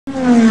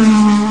Hey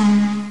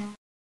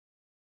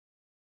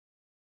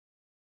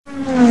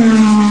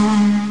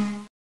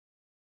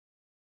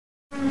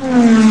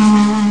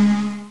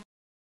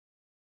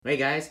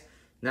guys,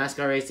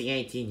 NASCAR Racing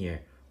 18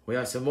 here. We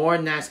have some more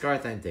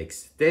NASCAR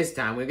Authentics. This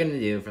time we're going to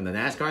do from the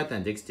NASCAR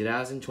Authentics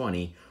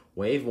 2020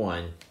 Wave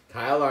 1,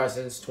 Kyle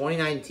Larson's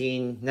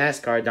 2019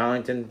 NASCAR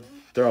Darlington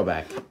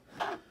Throwback.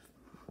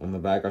 On the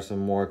back are some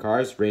more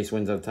cars, race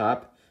wins up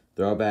top,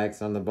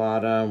 throwbacks on the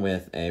bottom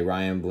with a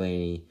Ryan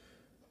Blaney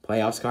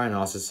playoffs car and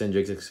also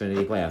Cindric's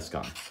Xfinity playoffs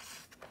car.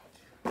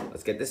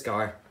 Let's get this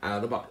car out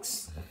of the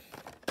box.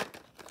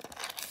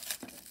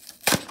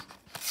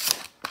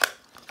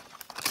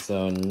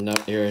 So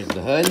here's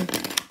the hood.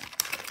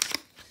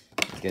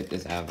 Let's get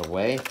this out of the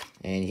way.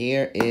 And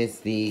here is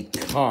the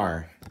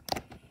car.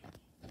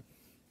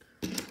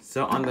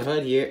 So on the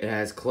hood here, it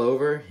has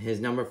Clover,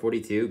 his number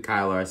 42,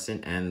 Kyle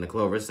Larson, and the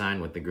Clover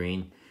sign with the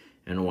green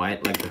and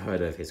white like the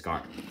hood of his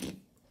car.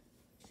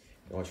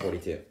 Orange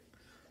 42.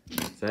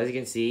 So as you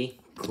can see,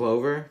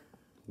 Clover,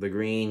 the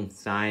green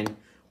sign,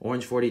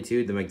 orange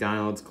 42, the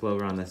McDonald's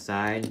Clover on the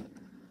side.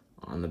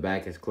 On the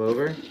back is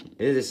Clover.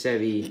 It is a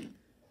Chevy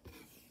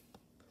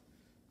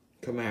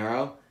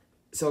Camaro.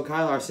 So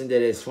Kyle Larson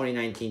did his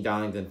 2019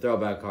 Darlington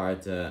throwback car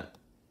to,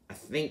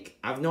 I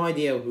have no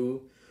idea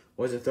who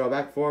was a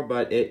throwback for,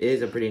 but it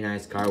is a pretty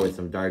nice car with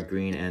some dark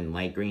green and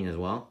light green as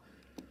well.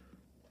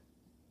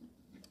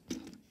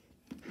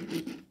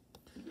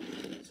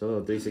 So a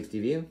little 360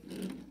 view.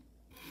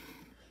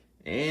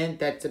 And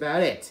that's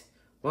about it.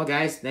 Well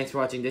guys, thanks for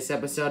watching this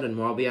episode and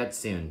more will be out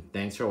soon.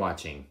 Thanks for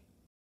watching.